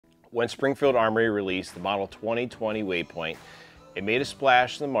When Springfield Armory released the Model 2020 Waypoint, it made a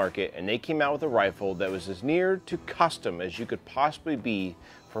splash in the market, and they came out with a rifle that was as near to custom as you could possibly be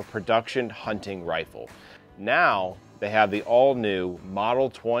for a production hunting rifle. Now they have the all-new Model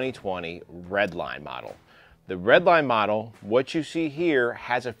 2020 Redline Model. The Redline Model, what you see here,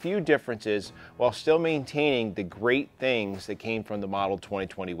 has a few differences while still maintaining the great things that came from the Model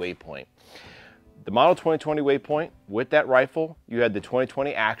 2020 Waypoint. The Model 2020 Waypoint, with that rifle, you had the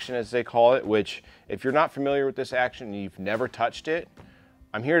 2020 Action, as they call it, which, if you're not familiar with this action and you've never touched it,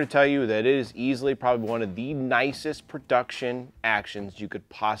 I'm here to tell you that it is easily probably one of the nicest production actions you could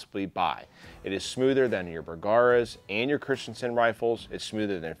possibly buy. It is smoother than your Bergaras and your Christensen rifles. It's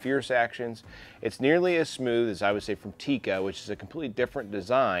smoother than Fierce Actions. It's nearly as smooth as I would say from Tikka, which is a completely different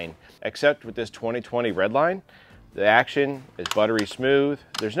design, except with this 2020 Redline. The action is buttery smooth.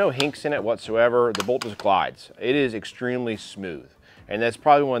 There's no hinks in it whatsoever. The bolt just glides. It is extremely smooth, and that's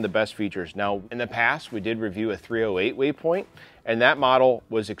probably one of the best features. Now, in the past, we did review a 308 Waypoint, and that model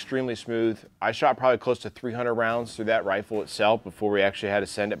was extremely smooth. I shot probably close to 300 rounds through that rifle itself before we actually had to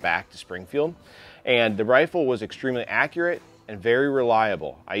send it back to Springfield. And the rifle was extremely accurate and very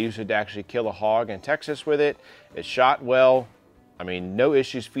reliable. I used it to actually kill a hog in Texas with it. It shot well. I mean, no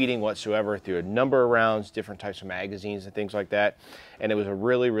issues feeding whatsoever through a number of rounds, different types of magazines and things like that. And it was a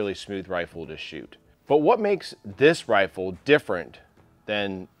really, really smooth rifle to shoot. But what makes this rifle different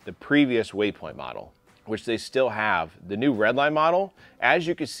than the previous Waypoint model, which they still have? The new Redline model, as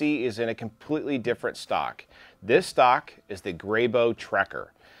you can see, is in a completely different stock. This stock is the Greyboe Trekker.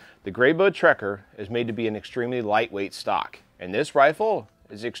 The Greyboe Trekker is made to be an extremely lightweight stock, and this rifle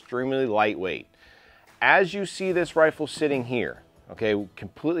is extremely lightweight. As you see this rifle sitting here, okay,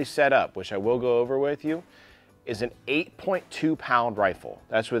 completely set up, which I will go over with you, is an 8.2 pound rifle.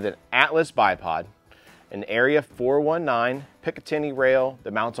 That's with an Atlas bipod, an Area 419 Picatinny rail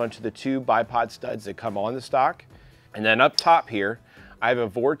that mounts onto the two bipod studs that come on the stock. And then up top here, I have a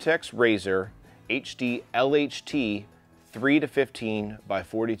Vortex Razor HD LHT 3-15 by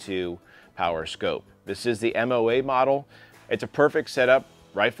 42 power scope. This is the MOA model. It's a perfect setup.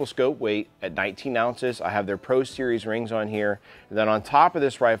 Rifle scope weight at 19 ounces. I have their Pro Series rings on here. And then on top of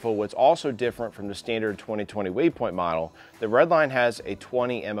this rifle, what's also different from the standard 2020 Waypoint model, the Redline has a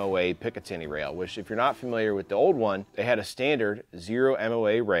 20 MOA Picatinny rail, which if you're not familiar with the old one, they had a standard 0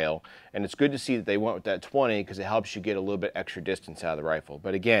 MOA rail. And it's good to see that they went with that 20 because it helps you get a little bit extra distance out of the rifle.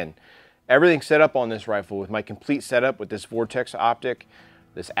 But again, everything's set up on this rifle with my complete setup with this Vortex optic,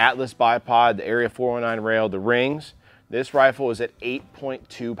 this Atlas bipod, the Area 419 rail, the rings. This rifle is at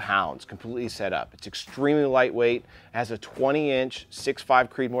 8.2 pounds, completely set up. It's extremely lightweight. It has a 20-inch 6.5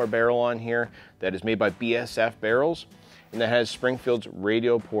 Creedmoor barrel on here that is made by BSF barrels, and that has Springfield's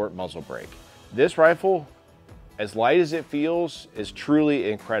radial port muzzle brake. This rifle, as light as it feels, is truly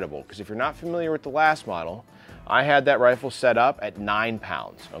incredible, because if you're not familiar with the last model, I had that rifle set up at 9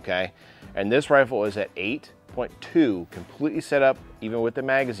 pounds, okay? And this rifle is at 8.2, completely set up, even with the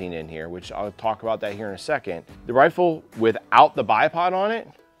magazine in here, which I'll talk about that here in a second. The rifle without the bipod on it,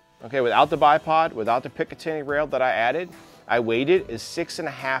 okay, without the bipod, without the Picatinny rail that I added, I weighed it is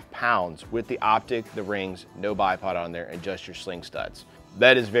 6.5 pounds with the optic, the rings, no bipod on there, and just your sling studs.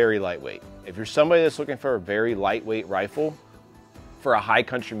 That is very lightweight. If you're somebody that's looking for a very lightweight rifle for a high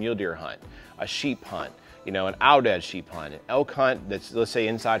country mule deer hunt, a sheep hunt, you know, an outdoor sheep hunt, an elk hunt that's, let's say,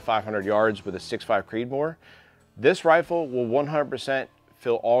 inside 500 yards with a 6.5 Creedmoor, this rifle will 100%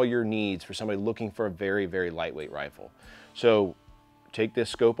 fill all your needs for somebody looking for a very, very lightweight rifle. So take this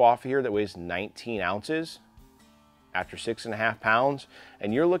scope off here that weighs 19 ounces after 6.5 pounds,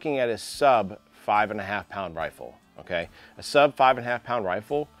 and you're looking at a sub 5.5 pound rifle, okay? A sub 5.5 pound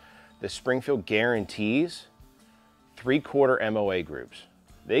rifle, the Springfield guarantees 3/4 MOA groups.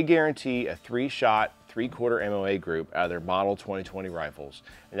 They guarantee a 3-shot, 3/4 MOA group out of their Model 2020 rifles,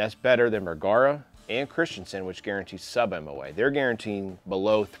 and that's better than Bergara and Christensen, which guarantees sub MOA. They're guaranteeing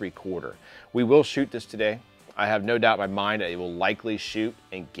below 3/4. We will shoot this today. I have no doubt in my mind that it will likely shoot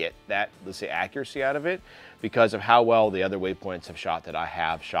and get that, let's say, accuracy out of it because of how well the other Waypoints have shot that I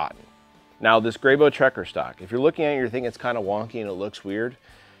have shot. Now, this Greyboe Trekker stock, if you're looking at it, you're thinking it's kind of wonky and it looks weird.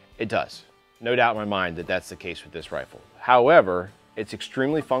 It does. No doubt in my mind that that's the case with this rifle. However, it's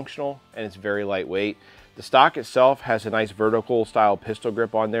extremely functional and it's very lightweight. The stock itself has a nice vertical style pistol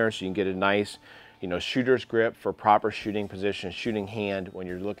grip on there, so you can get a nice, you know, shooter's grip for proper shooting position, shooting hand when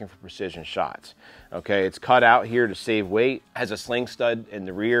you're looking for precision shots. Okay, it's cut out here to save weight, has a sling stud in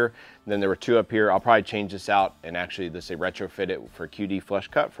the rear, and then there were 2 up here. I'll probably change this out and actually, let's say, retrofit it for QD flush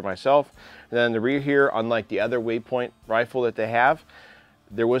cut for myself. And then the rear here, unlike the other Waypoint rifle that they have,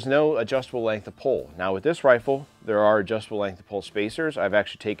 there was no adjustable length of pull. Now with this rifle, there are adjustable length of pull spacers. I've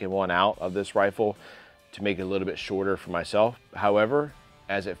actually taken one out of this rifle to make it a little bit shorter for myself. However,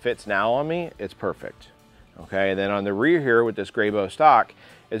 as it fits now on me, it's perfect. Okay, and then on the rear here with this Greyboe stock,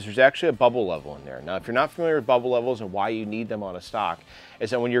 there's actually a bubble level in there. Now, if you're not familiar with bubble levels and why you need them on a stock, is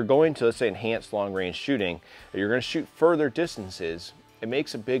that when you're going to, let's say, enhanced long range shooting, or you're gonna shoot further distances, it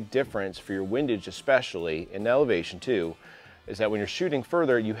makes a big difference for your windage, especially in elevation too, is that when you're shooting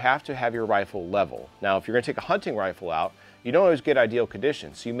further, you have to have your rifle level. Now, if you're gonna take a hunting rifle out, you don't always get ideal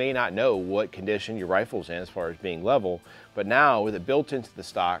conditions. So you may not know what condition your rifle's in as far as being level, but now with it built into the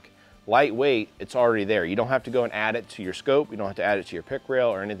stock, lightweight, it's already there. You don't have to go and add it to your scope. You don't have to add it to your pick rail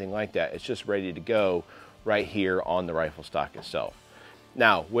or anything like that. It's just ready to go right here on the rifle stock itself.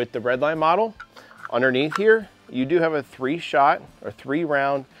 Now, with the Redline model, underneath here, you do have a 3-shot or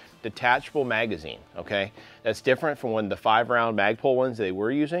 3-round detachable magazine, okay? That's different from the 5-round Magpul ones they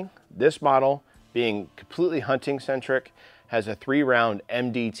were using. This model, being completely hunting centric, has a 3-round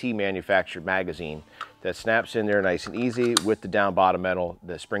MDT manufactured magazine that snaps in there nice and easy with the down bottom metal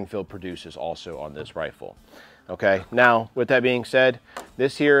that Springfield produces also on this rifle. Okay, now with that being said,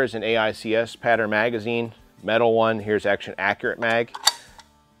 this here is an AICS pattern magazine, metal one. Here's actually an accurate mag.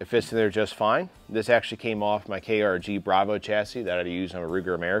 It fits in there just fine. This actually came off my KRG Bravo chassis that I use on a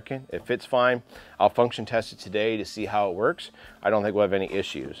Ruger American. It fits fine. I'll function test it today to see how it works. I don't think we'll have any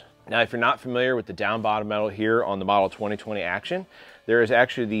issues. Now, if you're not familiar with the down bottom metal here on the Model 2020 Action, there is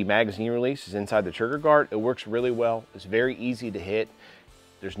actually the magazine release is inside the trigger guard. It works really well. It's very easy to hit.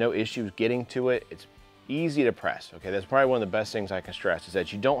 There's no issues getting to it. It's easy to press. Okay, that's probably one of the best things I can stress is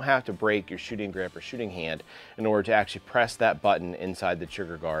that you don't have to break your shooting grip or shooting hand in order to actually press that button inside the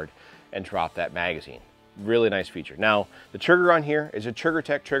trigger guard and drop that magazine. Really nice feature. Now, the trigger on here is a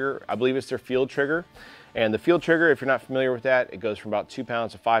TriggerTech trigger. I believe it's their field trigger. And the field trigger, if you're not familiar with that, it goes from about 2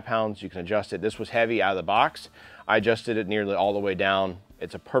 pounds to 5 pounds. You can adjust it. This was heavy out of the box. I adjusted it nearly all the way down.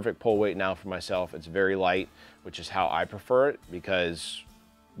 It's a perfect pull weight now for myself. It's very light, which is how I prefer it, because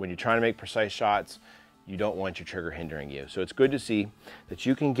when you're trying to make precise shots, you don't want your trigger hindering you. So it's good to see that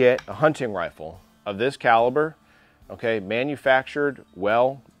you can get a hunting rifle of this caliber, okay, manufactured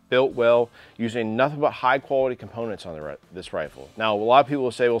well, built well, using nothing but high quality components on this rifle. Now, a lot of people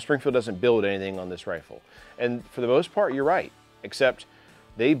will say, well, Springfield doesn't build anything on this rifle. And for the most part, you're right, except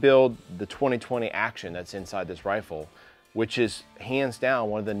they build the 2020 Action that's inside this rifle, which is hands down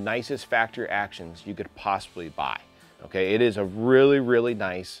one of the nicest factory actions you could possibly buy. Okay, it is a really, really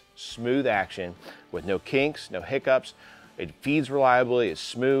nice, smooth action with no kinks, no hiccups. It feeds reliably, it's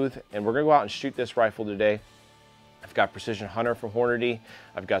smooth, and we're gonna go out and shoot this rifle today. I've got Precision Hunter from Hornady.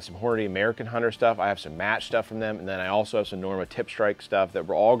 I've got some Hornady American Hunter stuff. I have some match stuff from them, and then I also have some Norma Tip Strike stuff that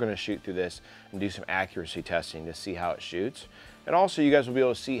we're all gonna shoot through this and do some accuracy testing to see how it shoots. And also you guys will be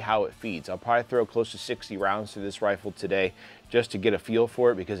able to see how it feeds. I'll probably throw close to 60 rounds through this rifle today just to get a feel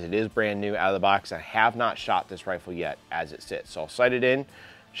for it, because it is brand new out of the box. I have not shot this rifle yet as it sits. So I'll sight it in,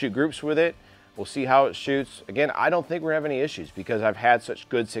 shoot groups with it. We'll see how it shoots. Again, I don't think we're having any issues because I've had such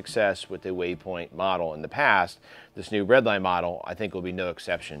good success with the Waypoint model in the past. This new Redline model, I think, will be no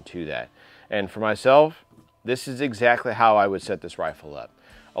exception to that. And for myself, this is exactly how I would set this rifle up.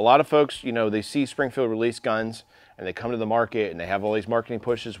 A lot of folks, you know, they see Springfield release guns and they come to the market and they have all these marketing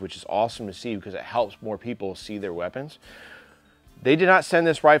pushes, which is awesome to see because it helps more people see their weapons. They did not send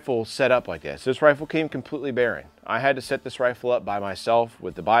this rifle set up like this. This rifle came completely barren. I had to set this rifle up by myself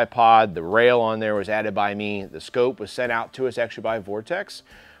with the bipod. The rail on there was added by me. The scope was sent out to us actually by Vortex.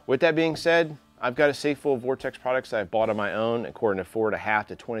 With that being said, I've got a safe full of Vortex products that I've bought on my own according to 4.5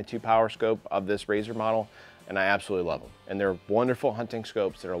 to 22 power scope of this Razor model, and I absolutely love them. And they're wonderful hunting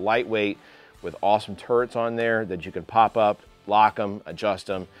scopes that are lightweight with awesome turrets on there that you can pop up, lock them, adjust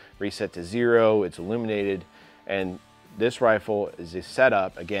them, reset to 0. It's illuminated, and this rifle is a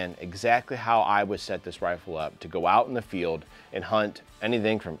setup, again, exactly how I would set this rifle up to go out in the field and hunt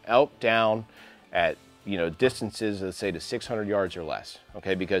anything from elk down at, you know, distances, let's say to 600 yards or less,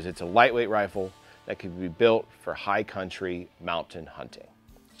 okay? Because it's a lightweight rifle that can be built for high country mountain hunting.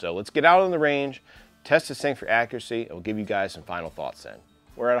 So let's get out on the range, test this thing for accuracy, and we'll give you guys some final thoughts then.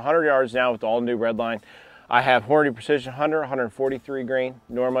 We're at 100 yards now with the all new Redline. I have Hornady Precision Hunter, 143 grain,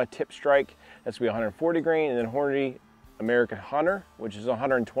 Norma Tip Strike, that's gonna be 140 grain, and then Hornady American Hunter, which is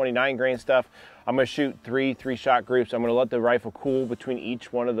 129 grain stuff. I'm going to shoot three-shot groups. I'm going to let the rifle cool between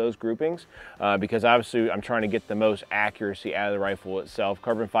each one of those groupings because obviously I'm trying to get the most accuracy out of the rifle itself.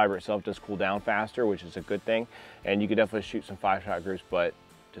 Carbon fiber itself does cool down faster, which is a good thing, and you can definitely shoot some 5-shot groups, but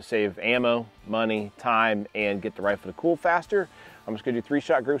to save ammo, money, time, and get the rifle to cool faster, I'm just going to do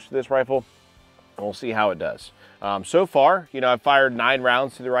 3-shot groups for this rifle. we'll see how it does. So far, you know, I've fired 9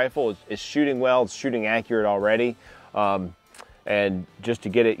 rounds to the rifle. It's shooting well, it's shooting accurate already. And just to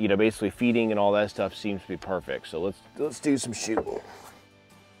get it, you know, basically feeding and all that stuff seems to be perfect. So let's do some shooting.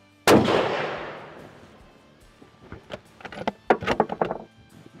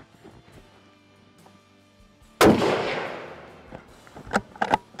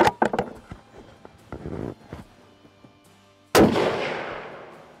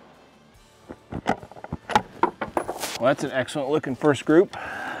 Well, that's an excellent looking first group.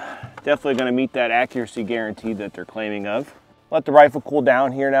 Definitely going to meet that accuracy guarantee that they're claiming of. Let the rifle cool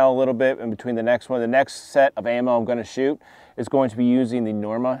down here now a little bit in between the next one. The next set of ammo I'm going to shoot is going to be using the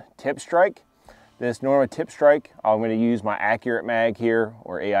Norma Tip Strike. This Norma Tip Strike, I'm going to use my Accurate mag here,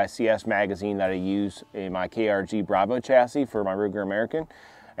 or AICS magazine that I use in my KRG Bravo chassis for my Ruger American,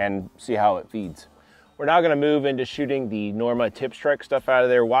 and see how it feeds. We're now going to move into shooting the Norma Tip Strike stuff out of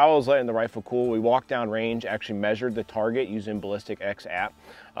there. While I was letting the rifle cool, we walked down range, actually measured the target using Ballistic X app.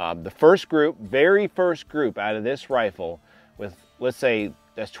 The first group, very first group out of this rifle, with, let's say,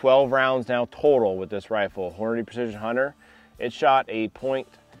 that's 12 rounds now total with this rifle, Hornady Precision Hunter, it shot a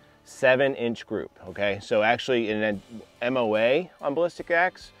 0.7-inch group, okay? So actually in an MOA on Ballistic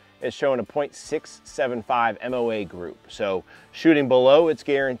X, it's showing a 0.675 MOA group. So shooting below its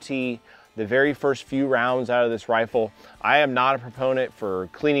guarantee, the very first few rounds out of this rifle. I am not a proponent for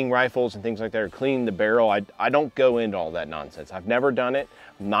cleaning rifles and things like that, or cleaning the barrel. I don't go into all that nonsense. I've never done it.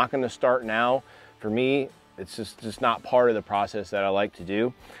 I'm not going to start now. For me, it's just not part of the process that I like to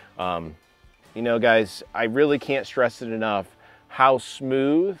do. You know, guys, I really can't stress it enough how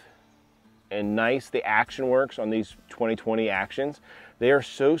smooth and nice the action works on these 2020 actions. They are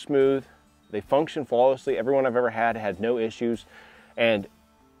so smooth. They function flawlessly. Everyone I've ever had no issues. And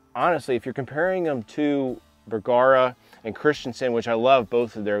honestly, if you're comparing them to Bergara and Christensen, which I love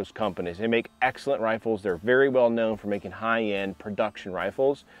both of those companies, they make excellent rifles. They're very well known for making high-end production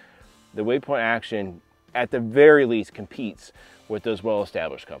rifles. The Waypoint Action, at the very least, competes with those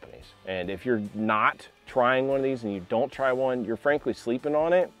well-established companies. And if you're not trying one of these and you don't try one, you're frankly sleeping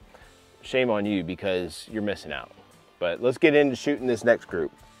on it. Shame on you, because you're missing out. But let's get into shooting this next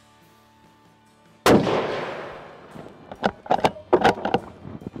group.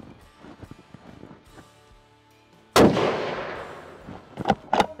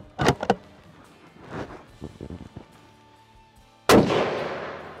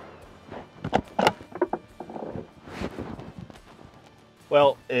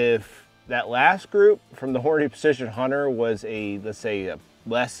 Well, if that last group from the Hornady Precision Hunter was a, let's say, a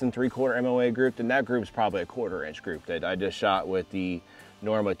less than 3/4 MOA group, then that group is probably a 1/4-inch group that I just shot with the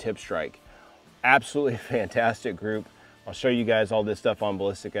Norma Tip Strike. Absolutely fantastic group. I'll show you guys all this stuff on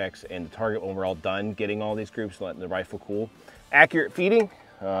Ballistic X and the target when we're all done getting all these groups and letting the rifle cool. Accurate feeding,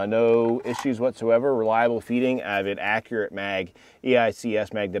 no issues whatsoever. Reliable feeding. I have an Accurate mag,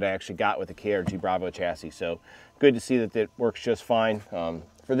 EICS mag that I actually got with the KRG Bravo chassis. So good to see that it works just fine.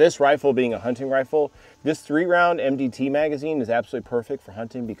 For this rifle being a hunting rifle, this 3-round MDT magazine is absolutely perfect for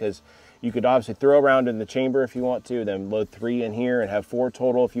hunting, because you could obviously throw a round in the chamber if you want to, then load 3 in here and have 4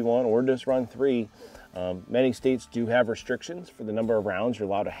 total if you want, or just run 3. Many states do have restrictions for the number of rounds you're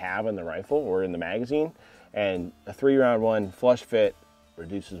allowed to have in the rifle or in the magazine, and a 3-round one flush fit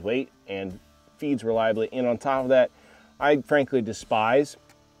reduces weight and feeds reliably. And on top of that, I frankly despise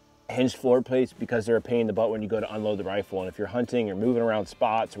hinged floor plates because they're a pain in the butt when you go to unload the rifle. And if you're hunting or moving around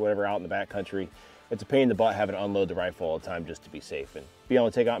spots or whatever out in the backcountry, it's a pain in the butt having to unload the rifle all the time just to be safe. And be able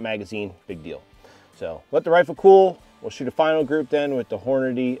to take out magazine, big deal. So let the rifle cool. We'll shoot a final group then with the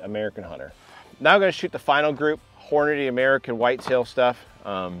Hornady American Hunter. Now I'm going to shoot the final group, Hornady American whitetail stuff.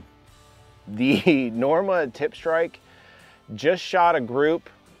 The Norma Tip Strike just shot a group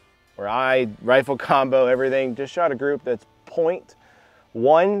where I rifle combo everything, just shot a group that's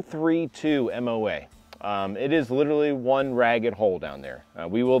 0.132 MOA. It is literally one ragged hole down there.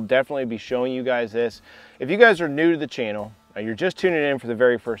 We will definitely be showing you guys this. If you guys are new to the channel, you're just tuning in for the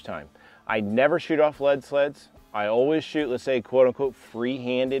very first time, I never shoot off lead sleds. I always shoot, let's say, quote unquote,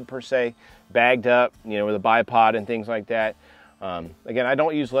 free-handed per se, bagged up, you know, with a bipod and things like that. Again, I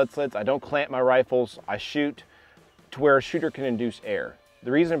don't use lead sleds. I don't clamp my rifles. I shoot to where a shooter can induce air.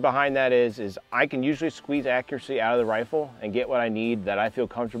 The reason behind that is I can usually squeeze accuracy out of the rifle and get what I need that I feel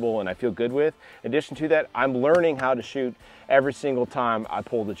comfortable and I feel good with. In addition to that, I'm learning how to shoot every single time I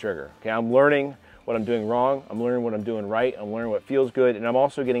pull the trigger. Okay, I'm learning what I'm doing wrong, I'm learning what I'm doing right, I'm learning what feels good, and I'm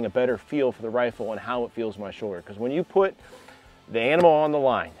also getting a better feel for the rifle and how it feels in my shoulder. Because when you put the animal on the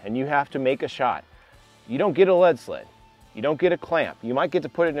line and you have to make a shot, you don't get a lead sled, you don't get a clamp. You might get to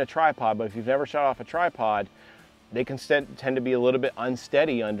put it in a tripod, but if you've never shot off a tripod, they can tend to be a little bit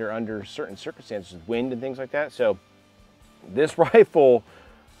unsteady under certain circumstances, wind and things like that. So this rifle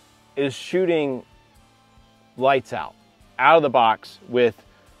is shooting lights out of the box with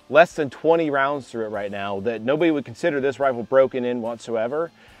less than 20 rounds through it right now, that nobody would consider this rifle broken in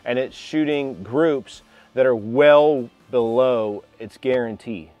whatsoever. And it's shooting groups that are well below its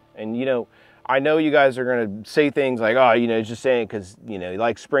guarantee. And you know, I know you guys are gonna say things like, oh, you know, just saying because, you know, you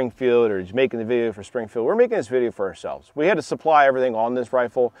like Springfield or just making the video for Springfield. We're making this video for ourselves. We had to supply everything on this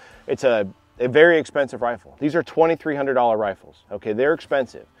rifle. It's a very expensive rifle. These are $2,300 rifles, okay? They're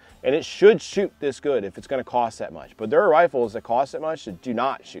expensive. And it should shoot this good if it's gonna cost that much. But there are rifles that cost that much that do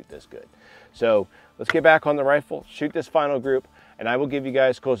not shoot this good. So let's get back on the rifle, shoot this final group, and I will give you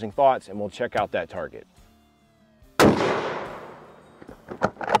guys closing thoughts and we'll check out that target.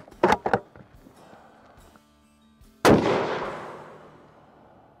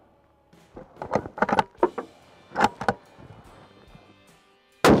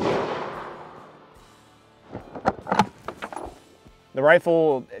 The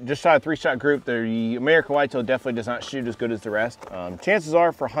rifle just shot a 3-shot group. The American Whitetail definitely does not shoot as good as the rest. Chances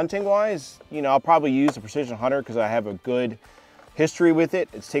are for hunting wise, you know, I'll probably use a Precision Hunter because I have a good history with it.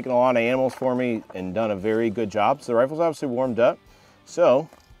 It's taken a lot of animals for me and done a very good job. So the rifle's obviously warmed up. So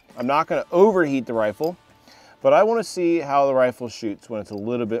I'm not gonna overheat the rifle, but I wanna see how the rifle shoots when it's a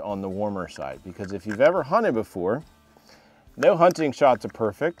little bit on the warmer side. Because if you've ever hunted before, no hunting shots are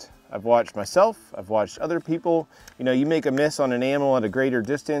perfect. I've watched myself, I've watched other people. You know, you make a miss on an animal at a greater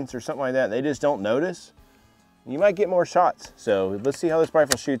distance or something like that, and they just don't notice. You might get more shots. So let's see how this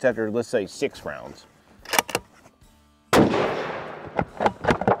rifle shoots after, let's say, 6 rounds.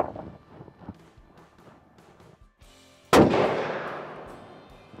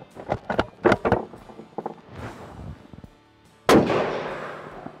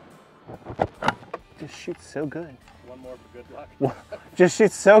 Just shoots so good. One more for good luck. Just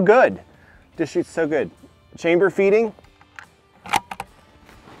shoots so good. Just shoots so good. Chamber feeding.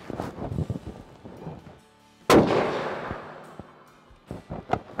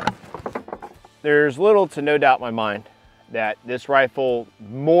 There's little to no doubt in my mind that this rifle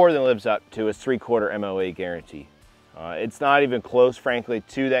more than lives up to its 3/4 MOA guarantee. It's not even close, frankly,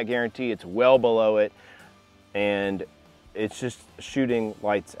 to that guarantee. It's well below it, and it's just shooting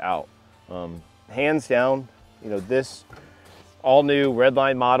lights out. Hands down, you know, this all new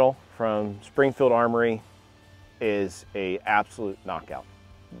Redline model from Springfield Armory is a absolute knockout.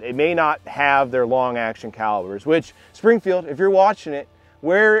 They may not have their long action calibers, which Springfield, if you're watching it,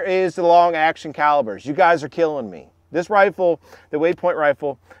 where is the long action calibers? You guys are killing me. This rifle, the Waypoint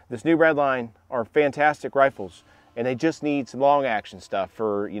rifle, this new Redline are fantastic rifles, and they just need some long action stuff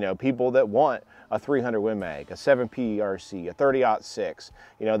for, you know, people that want a 300 Win Mag, a 7 PRC, a 30-06,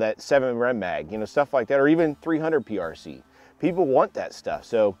 you know, that 7 Rem Mag, you know, stuff like that, or even 300 PRC. People want that stuff.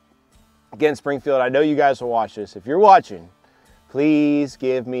 So again, Springfield, I know you guys will watch this. If you're watching, please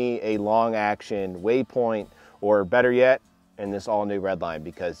give me a long action Waypoint, or better yet, in this all new Redline,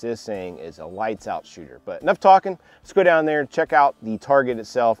 because this thing is a lights out shooter. But enough talking, let's go down there and check out the target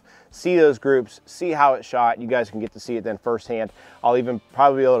itself, see those groups, see how it shot. You guys can get to see it then firsthand. I'll even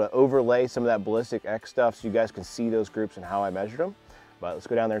probably be able to overlay some of that ballistic X stuff so you guys can see those groups and how I measured them. But let's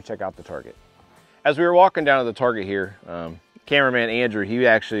go down there and check out the target. As we were walking down to the target here, cameraman Andrew, he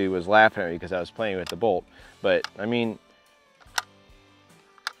actually was laughing at me because I was playing with the bolt. But I mean,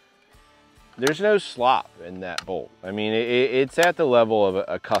 there's no slop in that bolt. I mean, it's at the level of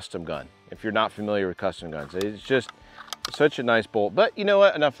a custom gun. If you're not familiar with custom guns, it's just such a nice bolt. But you know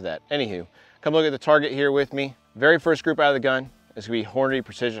what? Enough of that. Anywho, come look at the target here with me. Very first group out of the gun is gonna be Hornady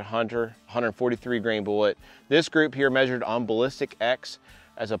Precision Hunter, 143 grain bullet. This group here measured on Ballistic X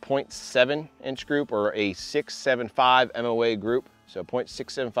as a 0.7 inch group, or a 675 MOA group. So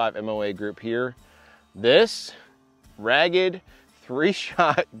 0.675 MOA group here. This ragged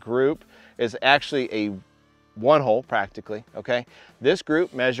 3-shot group is actually a 1-hole practically, okay? This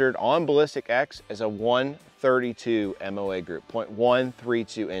group measured on Ballistic X as a 132 MOA group,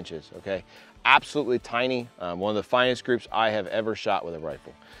 0.132 inches, okay? Absolutely tiny, one of the finest groups I have ever shot with a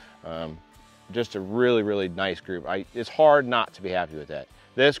rifle. Just a really, really nice group. It's hard not to be happy with that.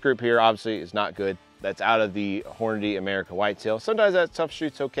 This group here obviously is not good. That's out of the Hornady American Whitetail. Sometimes that stuff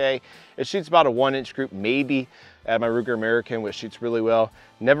shoots okay. It shoots about a 1-inch group, maybe at my Ruger American, which shoots really well.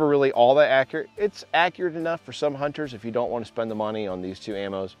 Never really all that accurate. It's accurate enough for some hunters if you don't want to spend the money on these 2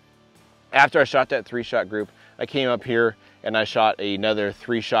 ammos. After I shot that 3-shot group, I came up here and I shot another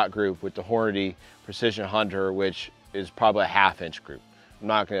 3-shot group with the Hornady Precision Hunter, which is probably a 1/2-inch group. I'm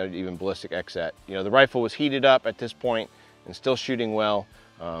not gonna even Ballistic X that. You know, the rifle was heated up at this point and still shooting well.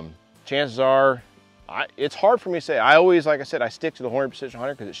 Chances are, It's hard for me to say. I always, like I said, I stick to the Hornet Precision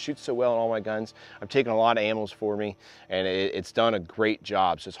Hunter because it shoots so well in all my guns. I've taken a lot of ammos for me, and it's done a great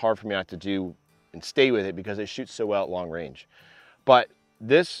job. So it's hard for me not to do and stay with it because it shoots so well at long range. But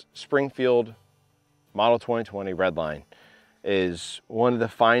this Springfield Model 2020 Redline is one of the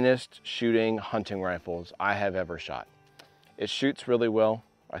finest shooting hunting rifles I have ever shot. It shoots really well.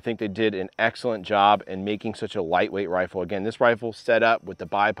 I think they did an excellent job in making such a lightweight rifle. Again, this rifle set up with the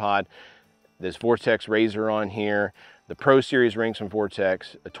bipod, this Vortex Razor on here, the Pro Series rings from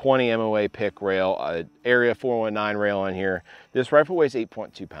Vortex, a 20 MOA pick rail, a Area 419 rail on here. This rifle weighs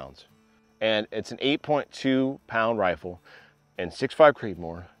 8.2 pounds. And it's an 8.2 pound rifle and 6.5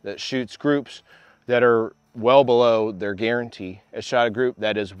 Creedmoor that shoots groups that are well below their guarantee. It shot a group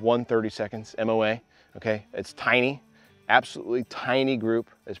that is 1/32 MOA, okay? It's tiny, absolutely tiny group.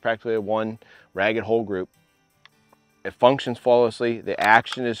 It's practically a one ragged hole group. It functions flawlessly. The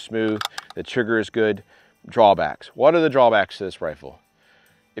action is smooth. The trigger is good. Drawbacks. What are the drawbacks to this rifle?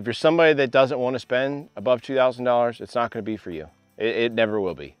 If you're somebody that doesn't want to spend above $2,000, it's not going to be for you. It never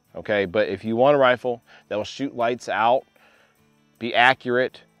will be, okay? But if you want a rifle that will shoot lights out, be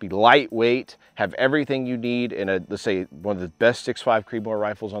accurate, be lightweight, have everything you need in a, let's say, one of the best 6.5 Creedmoor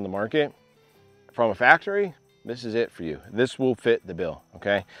rifles on the market from a factory, this is it for you. This will fit the bill,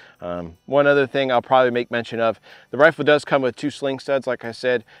 okay? One other thing I'll probably make mention of, the rifle does come with 2 sling studs, like I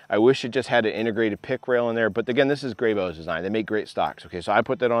said. I wish it just had an integrated pick rail in there, but again, this is Greyboe's design. They make great stocks, okay? So I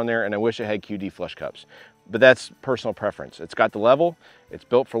put that on there, and I wish it had QD flush cups. But that's personal preference. It's got the level, it's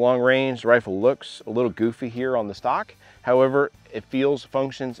built for long range. The rifle looks a little goofy here on the stock. However, it feels,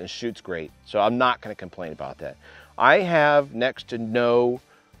 functions, and shoots great. So I'm not gonna complain about that. I have next to no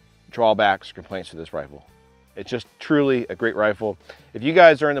drawbacks or complaints to this rifle. It's just truly a great rifle. If you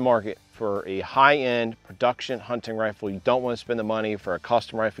guys are in the market for a high-end production hunting rifle, you don't want to spend the money for a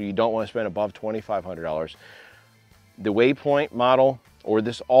custom rifle, you don't want to spend above $2,500, the Waypoint model or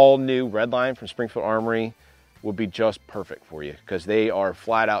this all-new Redline from Springfield Armory would be just perfect for you because they are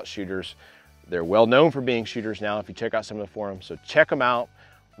flat-out shooters. They're well known for being shooters now if you check out some of the forums. So check them out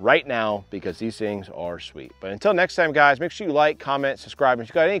right now because these things are sweet. But until next time, guys, make sure you like, comment, subscribe. If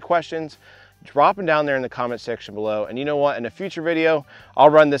you've got any questions, drop them down there in the comment section below. And you know what? In a future video, I'll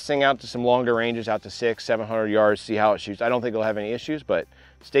run this thing out to some longer ranges, out to 600-700 yards, see how it shoots. I don't think it'll have any issues, but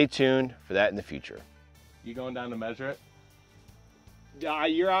stay tuned for that in the future. You going down to measure it?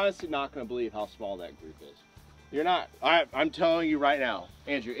 You're honestly not going to believe how small that group is. You're not. I'm telling you right now,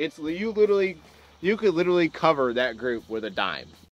 Andrew, you could literally cover that group with a dime.